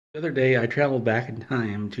The other day, I traveled back in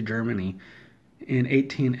time to Germany in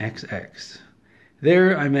 18XX.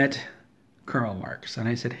 There, I met Karl Marx, and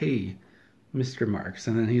I said, "Hey, Mr. Marx."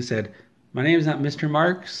 And then he said, "My name's not Mr.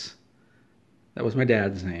 Marx. That was my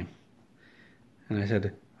dad's name." And I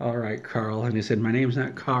said, "All right, Carl." And he said, "My name's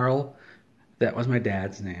not Carl. That was my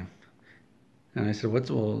dad's name." And I said, what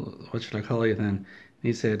should I call you then?" And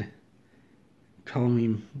he said, "Call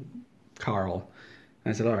me Carl."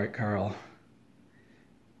 And I said, "All right, Carl.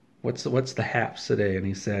 What's the haps today?" And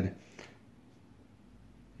he said,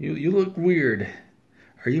 "You look weird.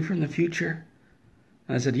 Are you from the future?"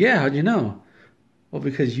 And I said, "Yeah, how'd you know?" "Well,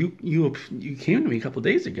 because you came to me a couple of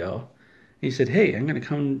days ago." And he said, "Hey, I'm going to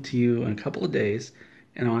come to you in a couple of days,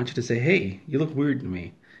 and I want you to say, 'Hey, you look weird to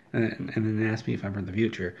me.'" And then ask me if I'm from the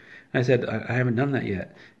future. And I said, I haven't done that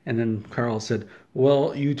yet." And then Carl said,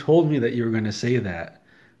 "Well, you told me that you were going to say that.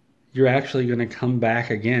 You're actually going to come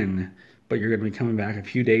back again, but you're going to be coming back a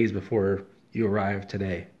few days before you arrive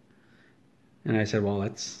today." And I said, "Well,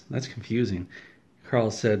 that's confusing."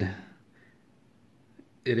 Carl said,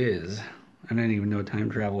 "It is. I didn't even know time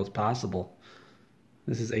travel was possible.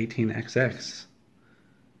 This is 18XX.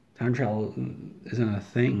 Time travel isn't a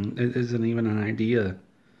thing. It isn't even an idea.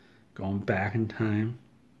 Going back in time.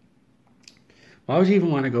 Why would you even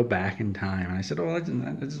want to go back in time?" And I said, "Oh, I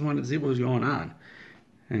just wanted to see what was going on."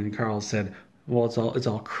 And Carl said, "Well, it's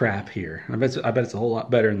all crap here. I bet it's a whole lot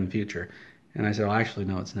better in the future." And I said, "Well, actually,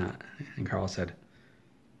 no, it's not." And Carl said,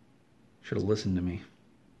 "Should have listened to me."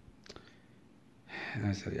 And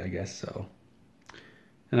I said, "I guess so."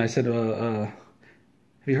 And I said, "Have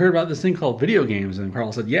you heard about this thing called video games?" And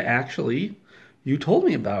Carl said, "Yeah, actually, you told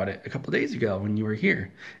me about it a couple of days ago when you were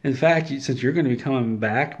here. In fact, since you're going to be coming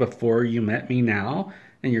back before you met me now,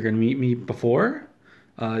 and you're going to meet me before,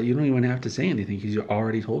 you don't even have to say anything because you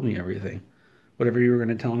already told me everything. Whatever you were going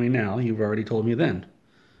to tell me now, you've already told me then."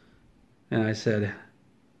 And I said,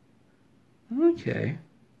 "Okay,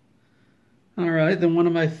 all right, then what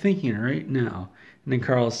am I thinking right now?" And then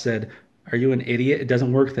Carl said, "Are you an idiot? It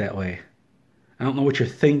doesn't work that way. I don't know what you're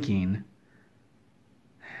thinking."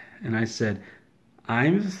 And I said,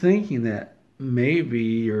 "I'm thinking that maybe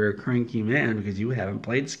you're a cranky man because you haven't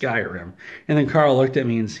played Skyrim." And then Carl looked at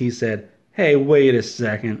me and he said, "Hey, wait a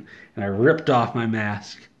second." And I ripped off my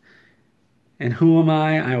mask. And who am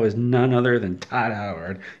I? I was none other than Todd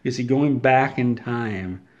Howard. You see, going back in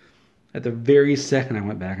time, at the very second I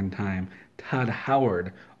went back in time, Todd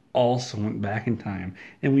Howard also went back in time.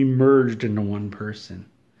 And we merged into one person,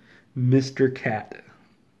 Mr. Cat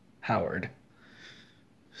Howard.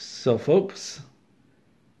 So, folks,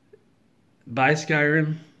 buy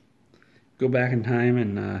Skyrim, go back in time,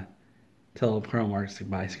 and tell Karl Marx to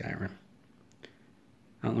buy Skyrim.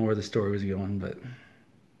 I don't know where the story was going, but what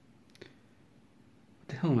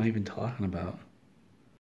the hell am I even talking about?